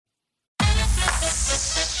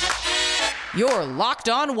You're Locked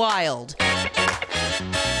On Wild.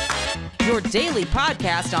 Your daily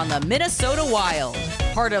podcast on the Minnesota Wild.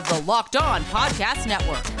 Part of the Locked On Podcast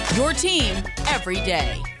Network. Your team every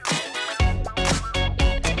day.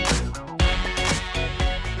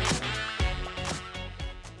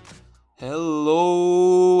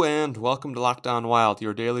 Hello and welcome to Locked On Wild,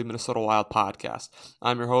 your daily Minnesota Wild podcast.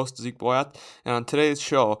 I'm your host, Zeke Boyat, and on today's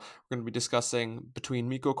show, we're going to be discussing between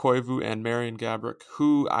Mikko Koivu and Marian Gaborik,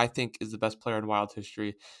 who I think is the best player in Wild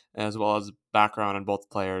history, as well as background on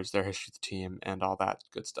both players, their history of the team, and all that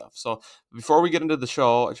good stuff. So before we get into the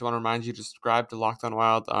show, I just want to remind you to subscribe to Locked On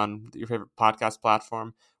Wild on your favorite podcast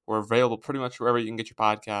platform. We're available pretty much wherever you can get your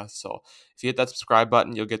podcasts. So if you hit that subscribe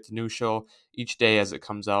button, you'll get the new show each day as it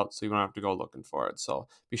comes out, so you don't have to go looking for it. So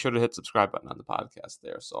be sure to hit subscribe button on the podcast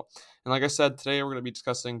there. So, and like I said, today we're going to be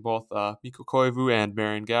discussing both Mikko Koivu and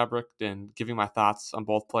Marian Gaborik and giving my thoughts on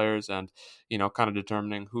both players and, kind of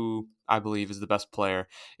determining who I believe is the best player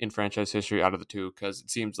in franchise history out of the two, because it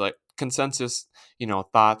seems like consensus,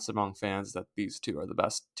 thoughts among fans that these two are the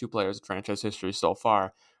best two players in franchise history so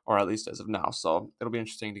far, or at least as of now. So it'll be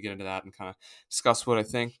interesting to get into that and kind of discuss what I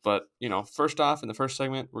think. But, first off, in the first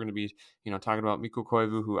segment, we're going to be, talking about Mikko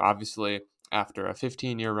Koivu, who obviously, after a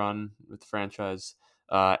 15-year run with the franchise,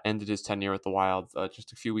 ended his tenure with the Wild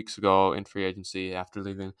just a few weeks ago in free agency after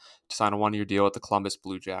leaving to sign a one-year deal with the Columbus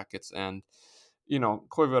Blue Jackets. And,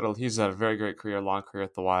 Koivu, he's had a very great career, long career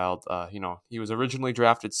at the Wild. He was originally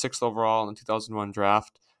drafted 6th overall in the 2001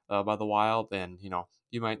 draft by the Wild. And,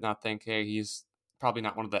 you might not think, hey, he's probably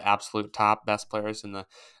not one of the absolute top best players in the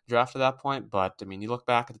draft at that point. But, you look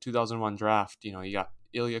back at the 2001 draft, you got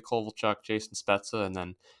Ilya Kovalchuk, Jason Spezza, and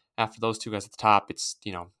then after those two guys at the top, it's,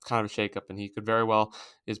 kind of a shakeup, and he could very well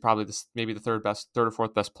is probably maybe the third or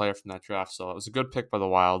fourth best player from that draft. So it was a good pick by the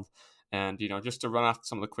Wild. And, just to run off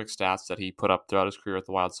some of the quick stats that he put up throughout his career at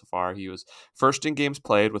the Wild so far, he was first in games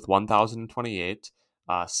played with 1,028,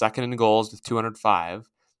 second in goals with 205,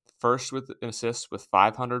 first with assists with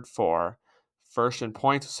 504, first in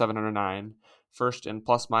points with 709, first in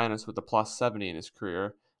plus minus with a plus 70 in his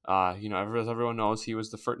career. As everyone knows, he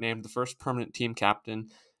was named the first permanent team captain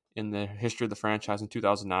in the history of the franchise in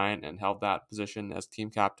 2009 and held that position as team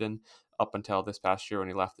captain up until this past year when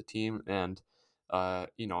he left the team. And,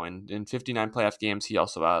 in 59 playoff games, he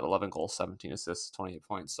also had 11 goals, 17 assists, 28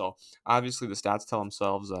 points. So obviously the stats tell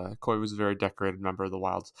themselves. Koivu was a very decorated member of the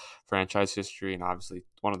Wild's franchise history and obviously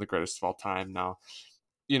one of the greatest of all time. Now,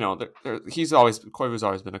 Koivu's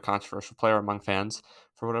always been a controversial player among fans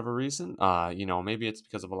for whatever reason. Maybe it's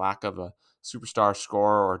because of a lack of a superstar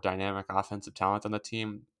scorer or dynamic offensive talent on the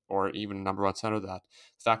team, or even number one center. That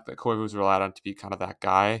the fact that Koivu was relied on to be kind of that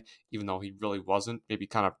guy, even though he really wasn't, maybe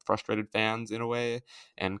kind of frustrated fans in a way,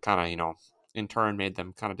 and kind of, in turn made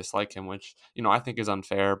them kind of dislike him, which, I think is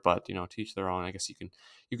unfair, but, to each their own. I guess you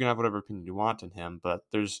can have whatever opinion you want in him, but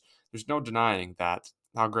there's no denying that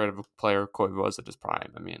how great of a player Koivu was at his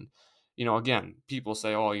prime. Again, people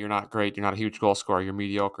say, oh, you're not great, you're not a huge goal scorer, you're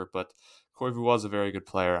mediocre, but Koivu was a very good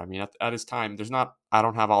player. At his time, I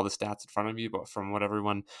don't have all the stats in front of me, but from what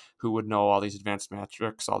everyone who would know all these advanced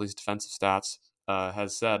metrics, all these defensive stats,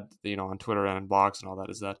 has said, on Twitter and in blogs and all that,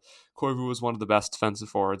 is that Koivu was one of the best defensive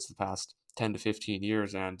forwards the past 10 to 15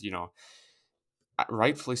 years. And,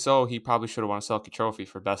 rightfully so, he probably should have won a Selke Trophy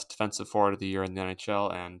for best defensive forward of the year in the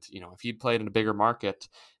NHL. And, if he'd played in a bigger market,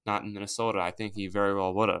 not in Minnesota, I think he very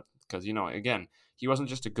well would have. Because, again, he wasn't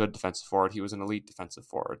just a good defensive forward, he was an elite defensive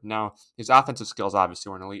forward. Now, his offensive skills obviously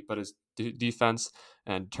weren't elite, but his defense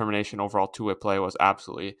and determination, overall two-way play was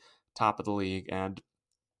absolutely top of the league. And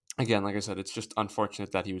again, like I said, it's just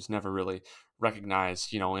unfortunate that he was never really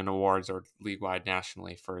recognized, in awards or league-wide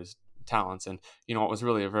nationally for his talents. And, it was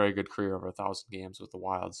really a very good career over 1,000 games with the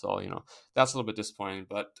Wild. So, that's a little bit disappointing.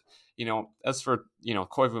 But, as for,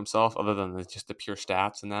 Koivu himself, other than just the pure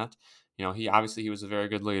stats and that, he was a very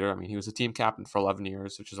good leader. He was a team captain for 11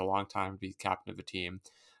 years, which is a long time to be captain of a team.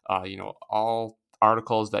 All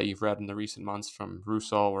articles that you've read in the recent months from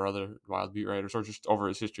Russo or other Wild beat writers, or just over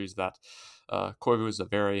his history, is that Koivu is a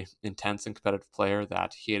very intense and competitive player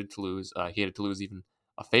that he hated to lose. He hated to lose even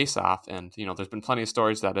a face-off. And, there's been plenty of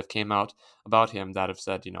stories that have came out about him that have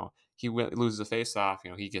said, he loses a face-off,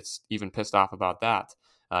 he gets even pissed off about that.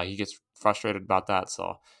 He gets frustrated about that.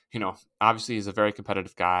 So, obviously he's a very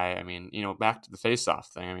competitive guy. Back to the face-off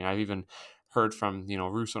thing. I've even heard from,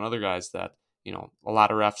 Russo and other guys that, a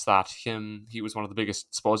lot of refs thought he was one of the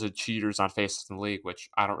biggest supposed cheaters on faceoffs in the league, which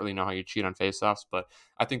I don't really know how you cheat on faceoffs, but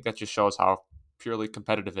I think that just shows how purely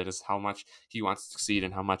competitive it is, how much he wants to succeed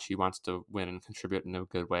and how much he wants to win and contribute in a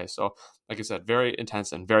good way. So, like I said, very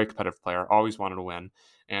intense and very competitive player, always wanted to win.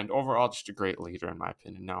 and overall just a great leader in my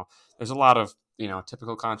opinion. Now, there's a lot of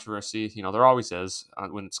typical controversy. There always is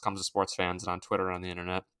when it comes to sports fans and on Twitter and on the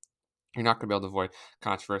internet. You're not going to be able to avoid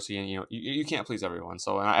controversy, and you can't please everyone.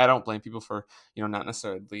 So I don't blame people for not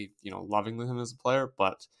necessarily loving him as a player,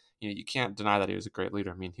 but you can't deny that he was a great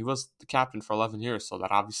leader. I mean, he was the captain for 11 years, so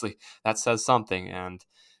that obviously that says something. And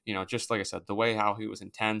just like I said, the way how he was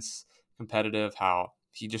intense, competitive, how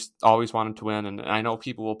he just always wanted to win. And I know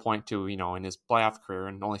people will point to in his playoff career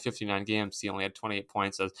in only 59 games, he only had 28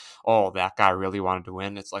 points. As that guy really wanted to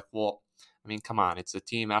win. It's like, well, I mean, come on, it's a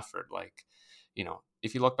team effort. Like,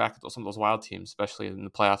 if you look back at some of those Wild teams, especially in the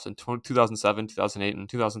playoffs in 2007, 2008, and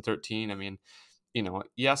 2013, I mean,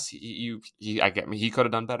 yes, I get me. He could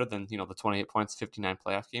have done better than the 28 points, 59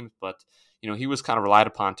 playoff games, but he was kind of relied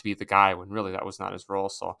upon to be the guy when really that was not his role.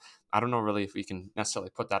 So I don't know really if we can necessarily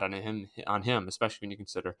put that on him, especially when you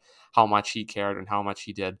consider how much he cared and how much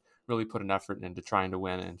he did really put an effort into trying to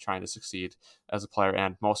win and trying to succeed as a player,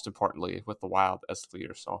 and most importantly with the Wild as a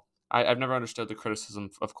leader. So I've never understood the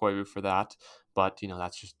criticism of Koivu for that, but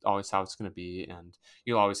that's just always how it's going to be, and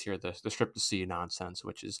you'll always hear the strip to see nonsense,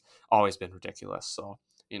 which has always been ridiculous. So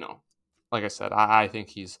like I said, I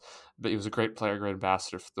think he was a great player, great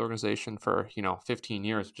ambassador for the organization for 15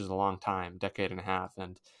 years, which is a long time, decade and a half,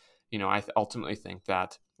 and I ultimately think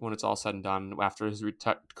that when it's all said and done, after his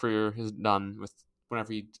career is done with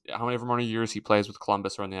however many years he plays with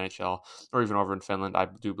Columbus or in the NHL or even over in Finland, I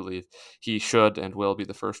do believe he should and will be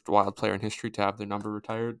the first Wild player in history to have their number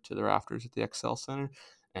retired to the rafters at the XL Center.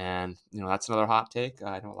 And, that's another hot take.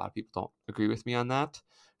 I know a lot of people don't agree with me on that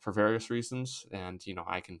for various reasons. And,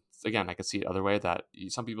 I can see it other way, that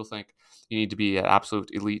some people think you need to be an absolute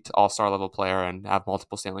elite all-star level player and have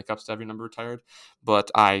multiple Stanley Cups to have your number retired. But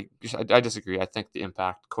I disagree. I think the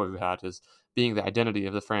impact Koivu had is being the identity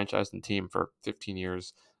of the franchise and team for 15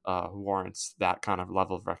 years warrants that kind of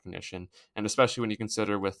level of recognition. And especially when you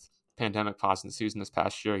consider with pandemic pause in the season this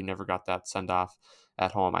past year, he never got that send-off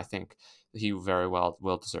at home. I think he very well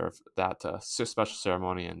will deserve that special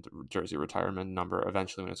ceremony and jersey retirement number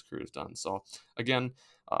eventually when his career is done. So again,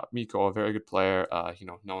 Mikko, a very good player,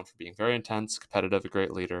 known for being very intense, competitive, a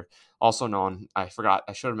great leader. Also known, I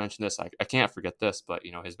should have mentioned this, I can't forget this, but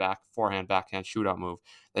his backhand shootout move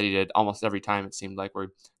that he did almost every time, it seemed like, we're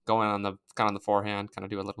going on the forehand, kind of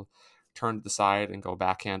do a little turn to the side and go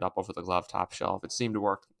backhand up over the glove top shelf. It seemed to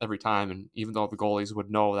work every time, and even though the goalies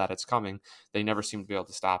would know that it's coming, they never seem to be able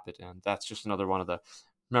to stop it. And that's just another one of the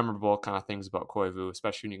memorable kind of things about Koivu,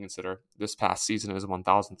 especially when you consider this past season, his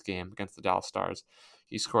 1,000th game against the Dallas Stars.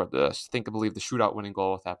 He scored the shootout winning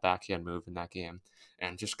goal with that backhand move in that game,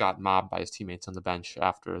 and just got mobbed by his teammates on the bench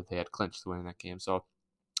after they had clinched the win in that game. So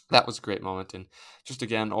that was a great moment. And just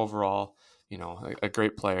again, overall, a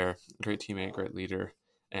great player, great teammate, great leader.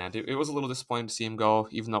 And it was a little disappointing to see him go,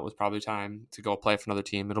 even though it was probably time to go play for another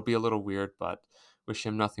team. It'll be a little weird, but wish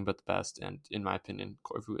him nothing but the best. And in my opinion,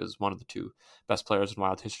 Koivu is one of the two best players in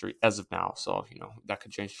Wild history as of now. So, that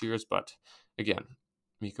could change 2 years. But again,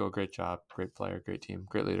 Mikko, great job, great player, great team,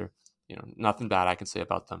 great leader. Nothing bad I can say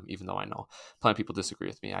about them, even though I know plenty of people disagree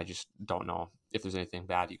with me. I just don't know if there's anything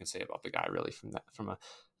bad you can say about the guy, really, from a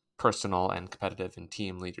personal and competitive and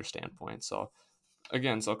team leader standpoint. So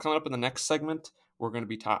again, coming up in the next segment, I'm going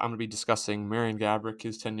to be discussing Marian Gaborik,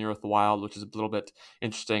 his tenure with the Wild, which is a little bit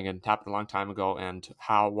interesting and happened a long time ago, and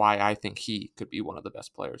why I think he could be one of the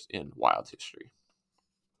best players in Wild history.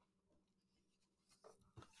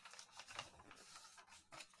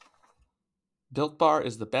 Built Bar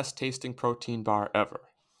is the best tasting protein bar ever.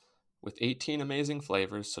 With 18 amazing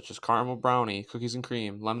flavors such as caramel brownie, cookies and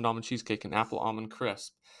cream, lemon almond cheesecake, and apple almond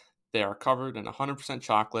crisp. They are covered in 100%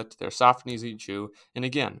 chocolate. They're soft and easy to chew. And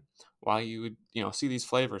again, while you would, see these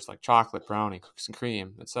flavors like chocolate, brownie, cookies and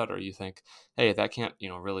cream, etc., you think, hey, that can't,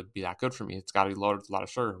 really be that good for me. It's got to be loaded with a lot of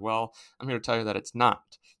sugar. Well, I'm here to tell you that it's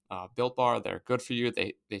not. Built Bar, they're good for you.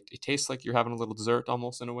 They taste like you're having a little dessert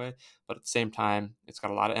almost in a way, but at the same time, it's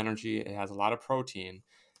got a lot of energy. It has a lot of protein,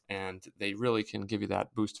 and they really can give you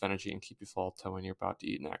that boost of energy and keep you full to when you're about to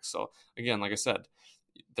eat next. So again, like I said,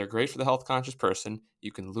 they're great for the health conscious person.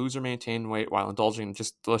 You can lose or maintain weight while indulging in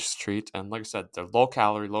just a delicious treat. And like I said, they're low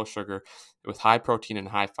calorie, low sugar, with high protein and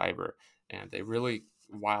high fiber. And they really,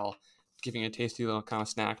 while giving a tasty little kind of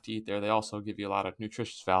snack to eat there, they also give you a lot of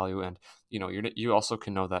nutritious value. And you also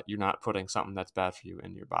can know that you're not putting something that's bad for you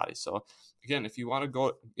in your body. So again, if you want to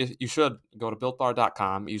go, you should go to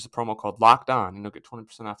builtbar.com, use the promo code LOCKEDON, and you'll get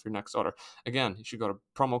 20% off your next order. Again, you should go to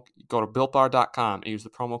builtbar.com and use the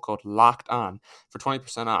promo code LOCKEDON for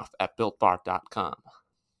 20% off at builtbar.com.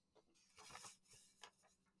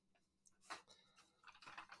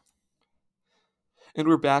 And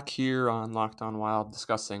we're back here on Locked On Wild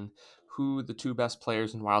discussing who the two best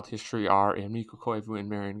players in Wild history are in Mikko Koivu and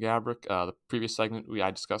Marian Gaborik. The previous segment,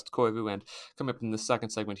 I discussed Koivu, and coming up in the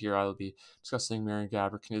second segment here, I will be discussing Marian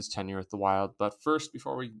Gaborik and his tenure at the Wild. But first,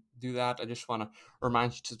 before we do that, I just want to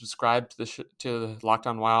remind you to subscribe to the Locked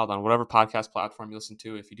On Wild on whatever podcast platform you listen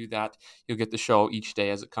to. If you do that, you'll get the show each day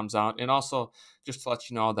as it comes out. And also, just to let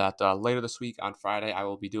you know that later this week on Friday, I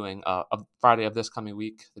will be doing a Friday of this coming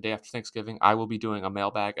week, the day after Thanksgiving, I will be doing a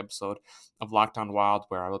mailbag episode of Locked On Wild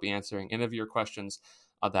where I will be answering any of your questions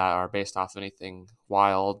that are based off of anything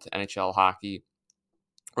Wild, NHL, hockey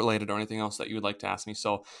related, or anything else that you would like to ask me.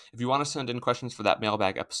 So if you want to send in questions for that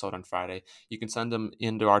mailbag episode on Friday, you can send them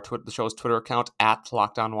into the show's Twitter account at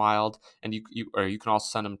Locked On Wild, and you can also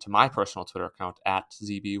send them to my personal Twitter account at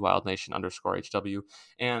ZBWildNation_HW.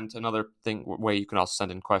 And another way you can also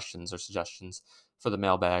send in questions or suggestions for the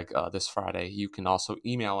mailbag this Friday, you can also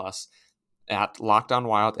email us at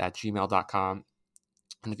lockedonwild@gmail.com.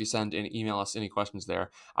 And if you email us any questions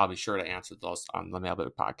there, I'll be sure to answer those on the Mailbag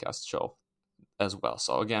Podcast show as well.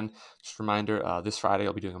 So again, just a reminder, this Friday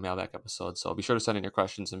I'll be doing a mailbag episode, so be sure to send in your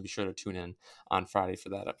questions and be sure to tune in on Friday for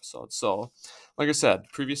that episode. So like I said,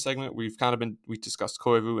 previous segment we discussed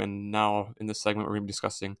Koivu, and now in this segment we're going to be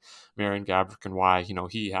discussing Marian Gaborik and why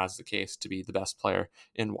he has the case to be the best player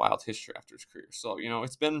in Wild history after his career. So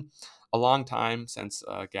it's been a long time since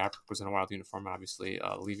Gaborik was in a Wild uniform, obviously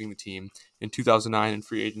leaving the team in 2009 in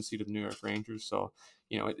free agency to the New York Rangers. So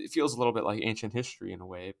it feels a little bit like ancient history in a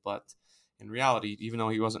way, but in reality, even though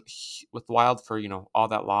he wasn't with the Wild for all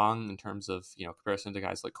that long in terms of comparison to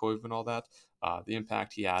guys like Koivu and all that, the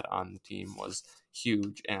impact he had on the team was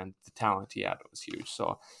huge, and the talent he had was huge.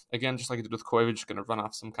 So again, just like I did with Koivu, just going to run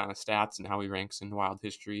off some kind of stats and how he ranks in Wild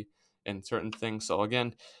history and certain things. So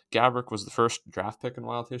again, Gaborik was the first draft pick in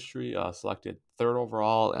Wild history, selected third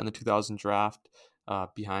overall in the 2000 draft,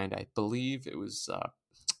 behind, I believe it was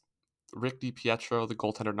Rick DiPietro, the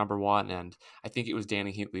goaltender, number one, and I think it was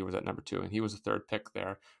Danny Heatley was at number two, and he was the third pick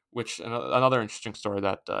there. Which another interesting story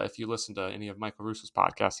that if you listen to any of Michael Russo's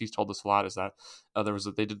podcasts, he's told us a lot, is that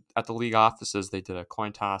they did at the league offices, they did a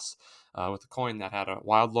coin toss with a coin that had a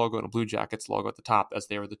Wild logo and a Blue Jackets logo at the top, as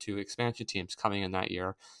they were the two expansion teams coming in that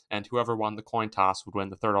year, and whoever won the coin toss would win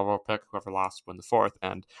the third overall pick, whoever lost would win the fourth.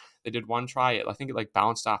 And they did one try, I think it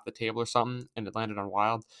bounced off the table or something, and it landed on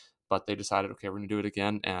Wild. But they decided, okay, we're going to do it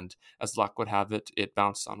again. And as luck would have it, it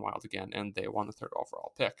bounced on Wild again, and they won the third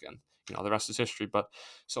overall pick. And, the rest is history. But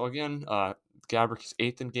so again, Gaborik is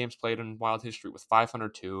 8th in games played in Wild history with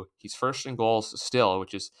 502. He's first in goals still,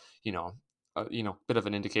 which is, bit of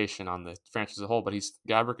an indication on the franchise as a whole. But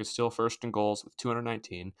Gaborik is still first in goals with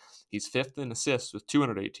 219. He's 5th in assists with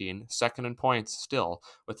 218. Second in points still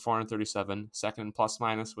with 437. Second in plus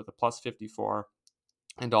minus with a plus 54.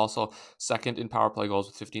 And also second in power play goals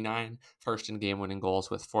with 59, first in game-winning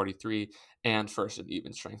goals with 43, and first in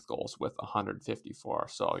even strength goals with 154.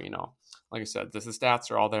 So, like I said, the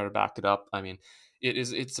stats are all there to back it up. I mean,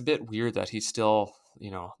 it's a bit weird that he's still,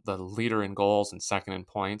 the leader in goals and second in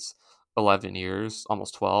points 11 years,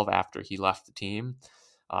 almost 12 after he left the team.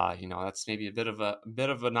 That's maybe a bit of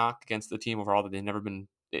a knock against the team overall, that they've never been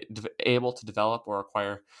able to develop or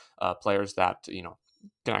acquire players that,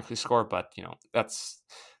 can actually score, but that's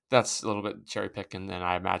a little bit cherry picking. And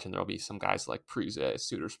I imagine there'll be some guys like Parise,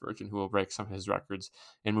 Suter, Spurgeon who will break some of his records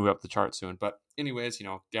and move up the chart soon. But anyways,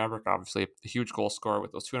 Gaborik obviously a huge goal scorer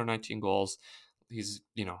with those 219 goals. He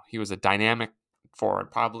was a dynamic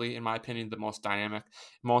forward, probably in my opinion the most dynamic,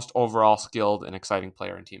 most overall skilled and exciting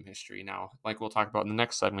player in team history. Now, like we'll talk about in the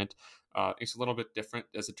next segment, it's a little bit different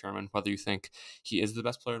as determine whether you think he is the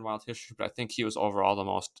best player in Wild history, but I think he was overall the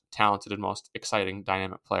most talented and most exciting,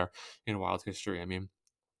 dynamic player in Wild history. I mean,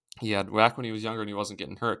 he had, back when he was younger and he wasn't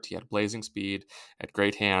getting hurt, he had blazing speed, had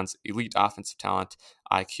great hands, elite offensive talent,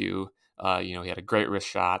 IQ. He had a great wrist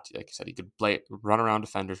shot. Like I said, he could run around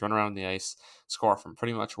defenders, run around the ice, score from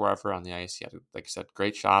pretty much wherever on the ice. He had, like I said,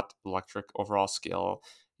 great shot, electric overall skill.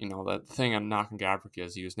 The thing I'm knocking Gaborik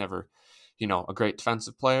is he was never, a great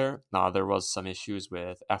defensive player. There was some issues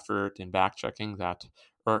with effort and back checking that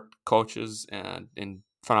irked coaches and in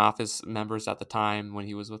front office members at the time when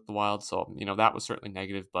he was with the Wild. So, that was certainly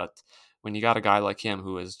negative. But when you got a guy like him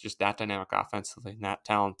who is just that dynamic offensively and that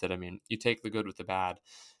talented, I mean, you take the good with the bad,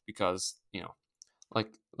 because,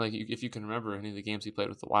 if you can remember any of the games he played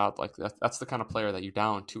with the Wild, that's the kind of player that you're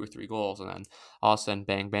down 2 or 3 goals, and then all of a sudden,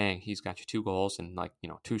 bang, bang, he's got you 2 goals and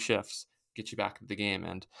 2 shifts, get you back into the game.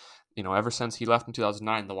 And, ever since he left in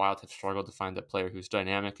 2009, the Wild have struggled to find that player who's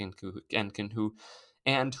dynamic and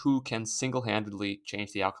who can single-handedly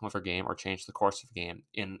change the outcome of a game or change the course of a game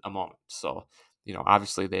in a moment. So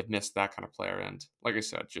obviously they've missed that kind of player. And like I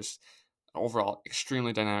said, just overall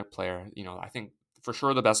extremely dynamic player. I think for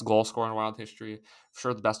sure the best goal scorer in Wild history, for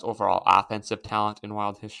sure the best overall offensive talent in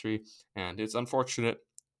Wild history. And it's unfortunate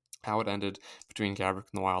how it ended between Gaborik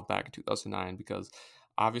and the Wild back in 2009, because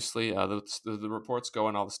obviously the reports go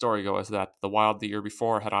and all the story go is that the Wild the year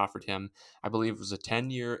before had offered him, I believe it was a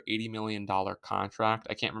 10-year, $80 million contract.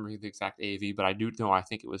 I can't remember the exact AV, but I do know I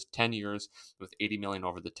think it was 10 years with $80 million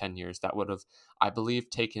over the 10 years. That would have, I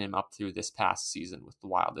believe, taken him up through this past season with the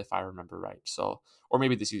Wild, if I remember right. So, or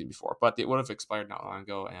maybe the season before, but it would have expired not long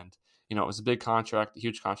ago. And, it was a big contract, a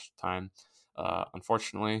huge contract at the time.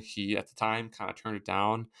 Unfortunately, he at the time kind of turned it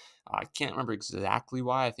down. I can't remember exactly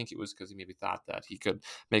why. I think it was because he maybe thought that he could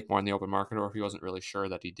make more in the open market, or if he wasn't really sure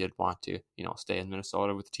that he did want to, stay in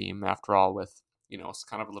Minnesota with the team. After all, with, it's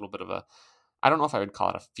kind of a little bit of a, I don't know if I would call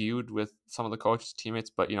it a feud with some of the coaches'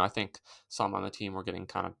 teammates, but, I think some on the team were getting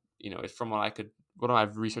kind of, from what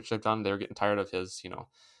I've researched I've done, they were getting tired of his,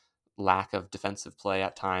 lack of defensive play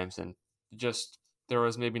at times, and just there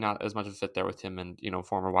was maybe not as much of a fit there with him and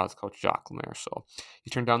former Wilds coach Jacques Lemaire. So he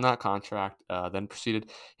turned down that contract, then proceeded.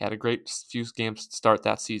 He had a great few games to start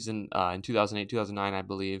that season in 2008, 2009, I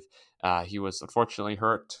believe. He was unfortunately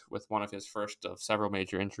hurt with one of his first of several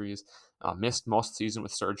major injuries. Missed most of the season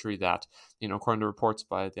with surgery that, according to reports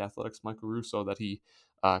by the Athletics' Michael Russo, that he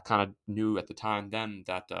kind of knew at the time then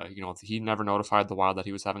that, he never notified the Wild that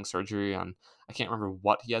he was having surgery on. I can't remember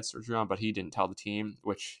what he had surgery on, but he didn't tell the team,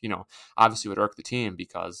 which, obviously would irk the team,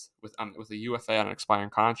 because with a UFA on an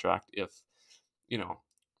expiring contract, if,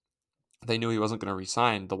 they knew he wasn't going to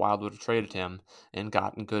resign, the Wild would have traded him and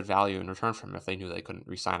gotten good value in return from him if they knew they couldn't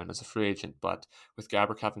resign him as a free agent. But with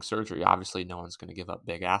Gaborik having surgery, obviously no one's going to give up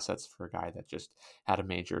big assets for a guy that just had a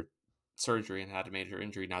major surgery and had a major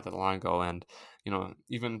injury not that long ago. And,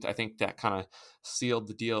 even I think that kind of sealed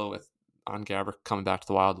the deal with on Gaborik coming back to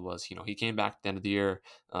the Wild was, he came back at the end of the year,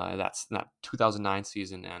 that's that 2009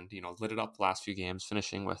 season, and, lit it up the last few games,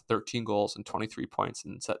 finishing with 13 goals and 23 points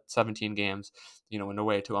in 17 games, in a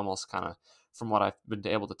way to almost kind of, from what I've been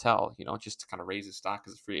able to tell, just to kind of raise his stock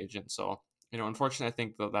as a free agent. So, unfortunately, I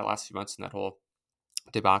think that last few months in that whole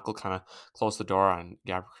debacle kind of closed the door on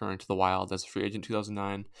Gaborik returning to the Wild as a free agent in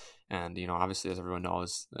 2009. And, obviously, as everyone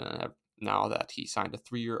knows, now that he signed a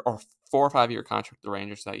 3-year or 4 or 5 year contract with the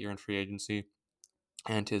Rangers that year in free agency,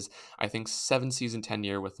 and his, I think, 7-season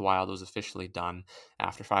tenure with the Wild was officially done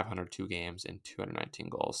after 502 games and 219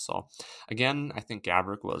 goals. So, again, I think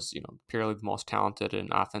Gaborik was, purely the most talented and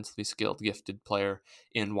offensively skilled, gifted player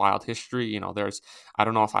in Wild history. I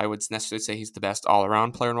don't know if I would necessarily say he's the best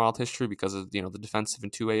all-around player in Wild history because of, the defensive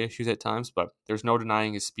and two-way issues at times, but there's no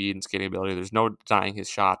denying his speed and skating ability. There's no denying his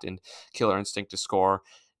shot and killer instinct to score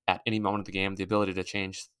at any moment of the game, the ability to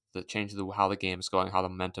change how the game is going, how the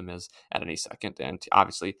momentum is at any second. And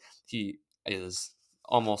obviously he is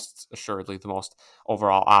almost assuredly the most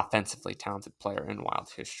overall offensively talented player in Wild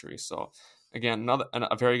history. So again,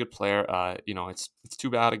 a very good player. It's too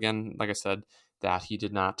bad, again, like I said, that he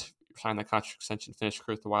did not sign that contract extension, finish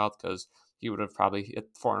career with the Wild, because he would have probably hit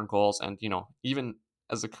 400 goals. And, even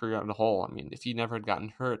as a career on the whole, I mean, if he never had gotten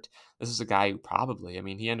hurt, this is a guy who probably,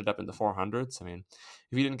 he ended up in the 400s.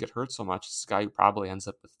 If he didn't get hurt so much, this is a guy who probably ends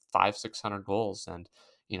up with 500-600 goals. And,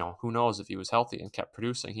 who knows, if he was healthy and kept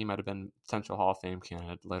producing, he might have been a potential Hall of Fame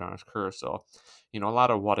candidate later on in his career. So, a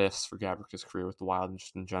lot of what ifs for Gaborik's career with the Wild and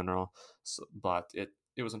just in general. So, but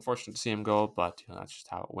it was unfortunate to see him go, but that's just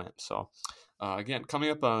how it went. So, again, coming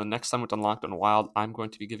up on the next segment on Locked On Wild, I'm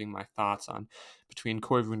going to be giving my thoughts on between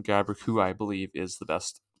Koivu and Gaborik, who I believe is the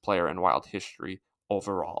best player in Wild history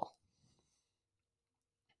overall.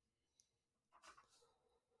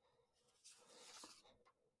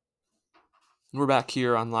 We're back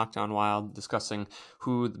here on Locked On Wild discussing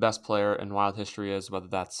who the best player in Wild history is, whether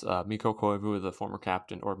that's Mikko Koivu, the former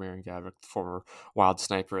captain, or Marian Gaborik, the former Wild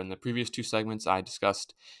sniper. In the previous two segments, I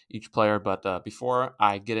discussed each player, but before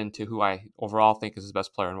I get into who I overall think is the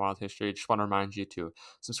best player in Wild history, I just want to remind you to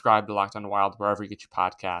subscribe to Locked On Wild wherever you get your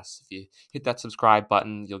podcasts. If you hit that subscribe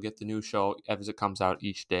button, you'll get the new show as it comes out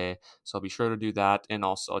each day, so be sure to do that. And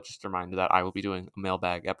also, just a reminder that I will be doing a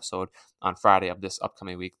mailbag episode on Friday of this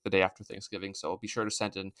upcoming week, the day after Thanksgiving. So be sure to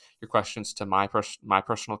send in your questions to my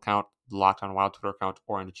personal account, the Locked On Wild Twitter account,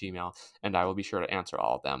 or into Gmail, and I will be sure to answer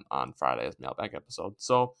all of them on Friday's mailbag episode.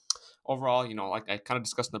 So overall, like I kind of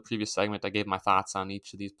discussed in the previous segment, I gave my thoughts on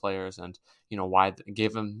each of these players and, why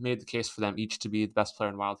made the case for them each to be the best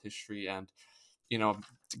player in Wild history. And,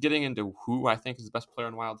 getting into who I think is the best player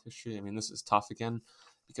in Wild history, this is tough again,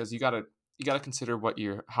 because you got to consider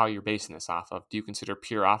how you're basing this off of. Do you consider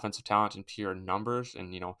pure offensive talent and pure numbers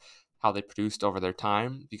and, how they produced over their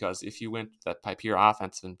time, because if you went that by pure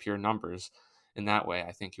offense and pure numbers in that way,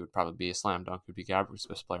 I think it would probably be a slam dunk. It would be Gabrick's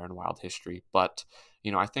best player in Wild history. But,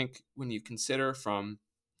 I think when you consider from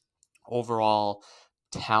overall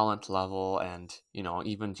talent level and,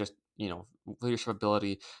 even just, leadership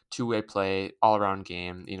ability, two-way play, all-around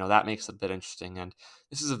game, that makes it a bit interesting. And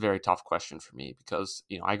this is a very tough question for me because,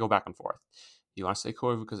 I go back and forth. You want to say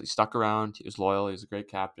Koivu because he stuck around, he was loyal, he was a great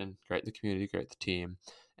captain, great in the community, great in the team.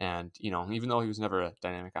 And, even though he was never a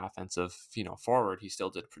dynamic offensive, forward, he still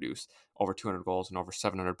did produce over 200 goals and over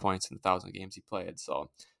 700 points in the 1,000 games he played. So,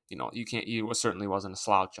 he certainly wasn't a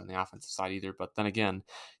slouch on the offensive side either. But then again,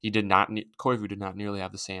 Koivu did not nearly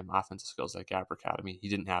have the same offensive skills that Gabrick had. I mean, he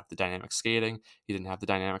didn't have the dynamic skating, he didn't have the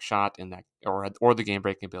dynamic shot in that, or the game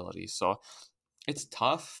breaking ability. So it's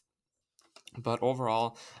tough. But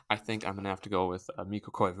overall, I think I'm going to have to go with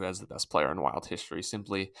Mikko Koivu as the best player in Wild history.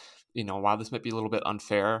 Simply, while this might be a little bit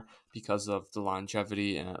unfair because of the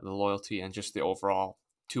longevity and the loyalty and just the overall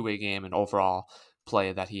two-way game and overall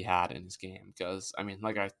play that he had in his game. Because, I mean,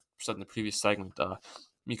 like I said in the previous segment,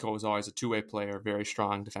 Mikko was always a two-way player, very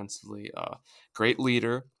strong defensively, great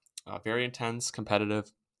leader, very intense,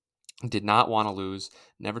 competitive, did not want to lose,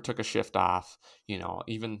 never took a shift off.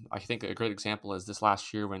 Even I think a great example is this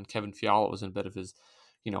last year when Kevin Fiala was in a bit of his,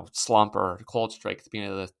 slump or cold strike at the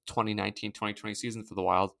beginning of the 2019-2020 season for the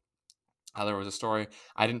Wild. There was a story,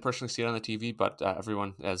 I didn't personally see it on the TV, but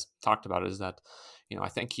everyone has talked about it, is that, I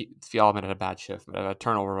think Fiala had a bad shift, a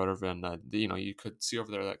turnover or whatever, and, you could see over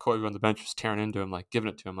there that Koivu on the bench was tearing into him, like giving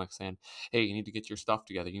it to him, like saying, hey, you need to get your stuff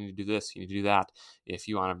together, you need to do this, you need to do that, if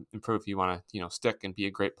you want to improve, you want to, stick and be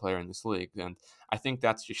a great player in this league. And I think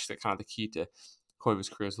that's just kind of the key to Koivu's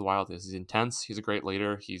career as the Wild is. He's intense, he's a great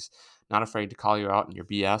leader, he's not afraid to call you out in your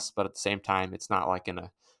BS, but at the same time, it's not like in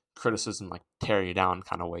a criticism like tear you down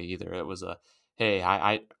kind of way either. It was a, hey,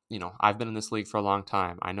 I've been in this league for a long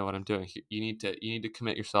time, I know what I'm doing. You need to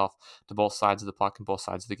commit yourself to both sides of the puck and both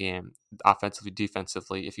sides of the game, offensively,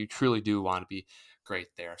 defensively, if you truly do want to be great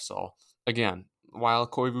there. So again, while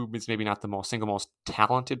Koivu is maybe not the single most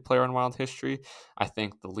talented player in Wild history, I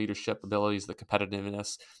think the leadership abilities, the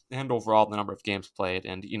competitiveness, and overall the number of games played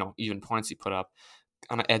and even points he put up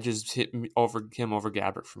kind of edges him over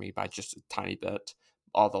Gabrick for me by just a tiny bit.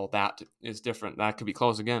 Although that is different, that could be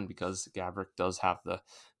close again because Gabrick does have the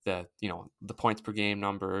points per game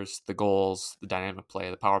numbers, the goals, the dynamic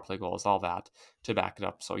play, the power play goals, all that to back it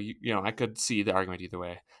up. So I could see the argument either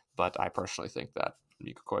way, but I personally think that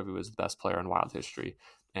Mikko Koivu is the best player in Wild history.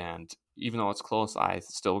 And even though it's close, I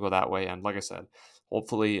still go that way. And like I said,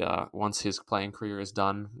 hopefully once his playing career is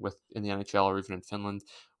done in the NHL or even in Finland,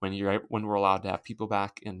 when we're allowed to have people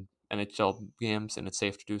back in NHL games and it's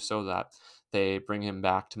safe to do so, that they bring him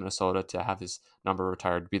back to Minnesota to have his number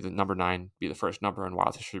retired, be the number 9, be the first number in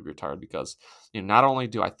Wild history to be retired. Because not only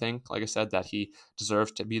do I think, like I said, that he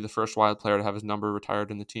deserves to be the first Wild player to have his number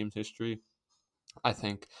retired in the team's history, I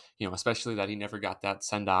think, especially that he never got that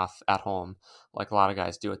send-off at home like a lot of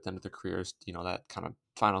guys do at the end of their careers, that kind of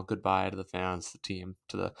final goodbye to the fans, the team,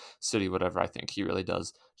 to the city, whatever. I think he really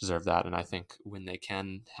does deserve that. And I think when they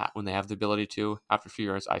have the ability to, after a few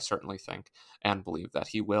years, I certainly think and believe that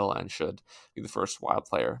he will and should be the first Wild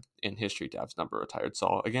player in history to have his number retired.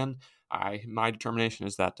 So again, my determination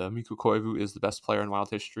is that Mikko Koivu is the best player in Wild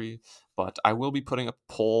history, but I will be putting a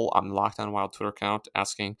poll on the Locked On Wild Twitter account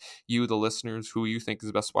asking you, the listeners, who you think is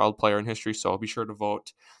the best Wild player in history. So be sure to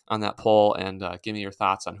vote on that poll and give me your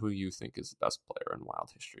thoughts on who you think is the best player in Wild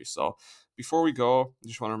history. So before we go, I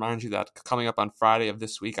just want to remind you that coming up on Friday of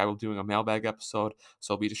this week, I will be doing a mailbag episode.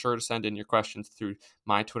 So be sure to send in your questions through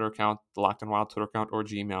my Twitter account, the Locked On Wild Twitter account, or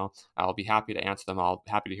Gmail. I'll be happy to answer them. I'll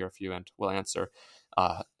be happy to hear a few, and we'll answer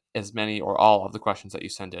as many or all of the questions that you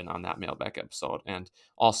send in on that mailbag episode. And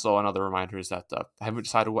also another reminder is that I haven't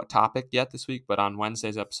decided what topic yet this week, but on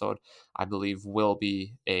Wednesday's episode, I believe will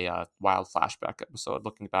be a Wild flashback episode,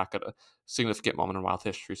 looking back at a significant moment in Wild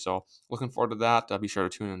history. So looking forward to that. Be sure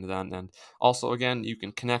to tune into that. And also, again, you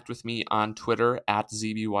can connect with me on Twitter at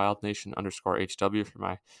ZBWildNation_HW for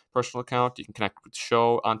my personal account. You can connect with the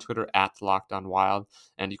show on Twitter at LockedOnWild,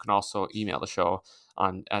 and you can also email the show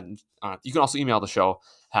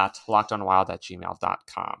at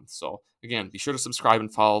lockedonwild@gmail.com. So again, be sure to subscribe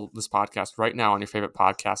and follow this podcast right now on your favorite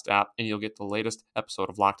podcast app, and you'll get the latest episode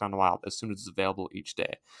of Locked On Wild as soon as it's available each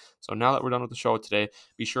day. So now that we're done with the show today,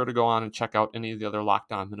 be sure to go on and check out any of the other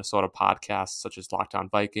Locked On Minnesota podcasts, such as Locked On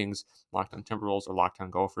Vikings, Locked On Timberwolves, or Locked On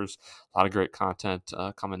Gophers. A lot of great content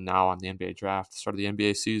coming now on the NBA draft, the start of the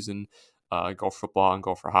NBA season, Gopher football and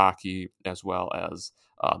Gopher hockey, as well as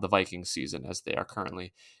the Vikings season, as they are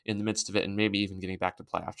currently in the midst of it and maybe even getting back to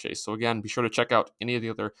playoff chase. So again, be sure to check out any of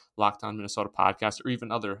the other Locked On Minnesota podcasts or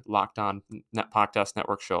even other Locked On Net Podcast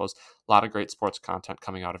Network shows. A lot of great sports content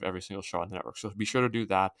coming out of every single show on the network. So be sure to do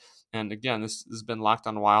that. And again, this has been Locked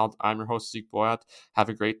On Wild. I'm your host, Zeke Boyett. Have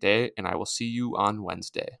a great day, and I will see you on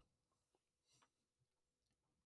Wednesday.